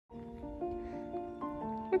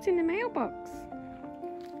What's in the mailbox?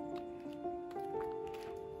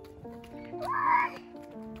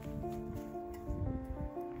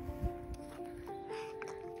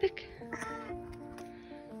 Look.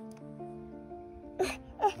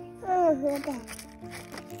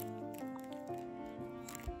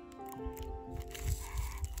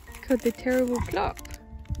 It's called The Terrible Plop.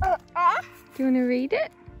 Do you want to read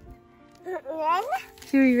it?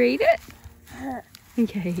 Should we read it?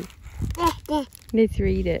 Okay. Let's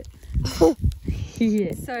read it.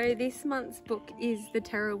 Yeah. So this month's book is The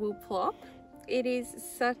Terrible Plop. It is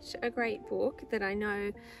such a great book that I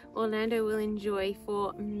know Orlando will enjoy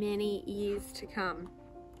for many years to come.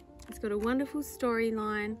 It's got a wonderful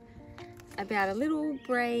storyline about a little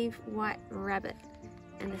brave white rabbit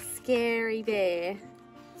and a scary bear,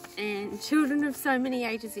 and children of so many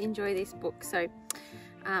ages enjoy this book. So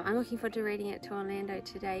I'm looking forward to reading it to Orlando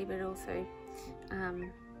today, but also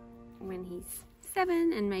when he's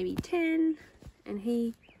 7 and maybe 10, and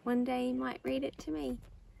he one day might read it to me.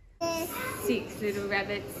 6 little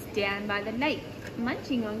rabbits down by the lake,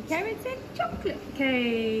 munching on carrots and chocolate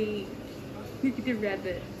cake. Look at the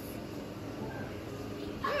rabbits.